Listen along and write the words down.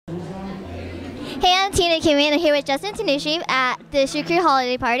Hey, I'm Tina Kimmy, and I'm here with Justin Tinucci at the Shukri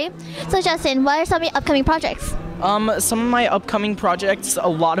Holiday Party. So, Justin, what are some of your upcoming projects? Some of my upcoming projects, a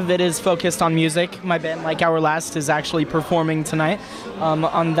lot of it is focused on music. My band, Like Our Last, is actually performing tonight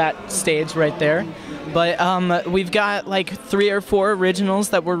on that stage right there. But we've got like 3 or 4 originals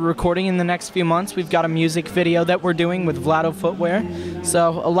that we're recording in the next few months. We've got a music video that we're doing with Vlado Footwear.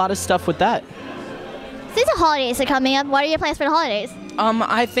 So a lot of stuff with that. Since the holidays are coming up, what are your plans for the holidays?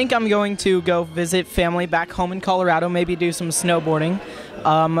 I think I'm going to go visit family back home in Colorado, maybe do some snowboarding.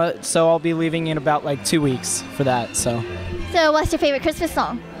 So I'll be leaving in about like 2 weeks for that. So What's your favorite Christmas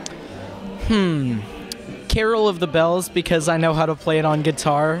song? Carol of the Bells, because I know how to play it on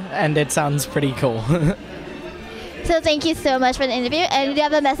guitar and it sounds pretty cool. So thank you so much for the interview. And do you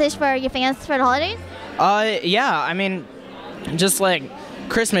have a message for your fans for the holidays? Yeah, I mean, just like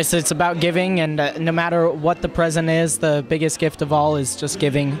Christmas, it's about giving, and no matter what the present is, the biggest gift of all is just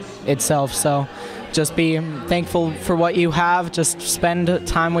giving itself. So just be thankful for what you have, just spend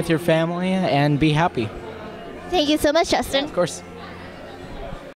time with your family and be happy. Thank you so much, Justin. Of course.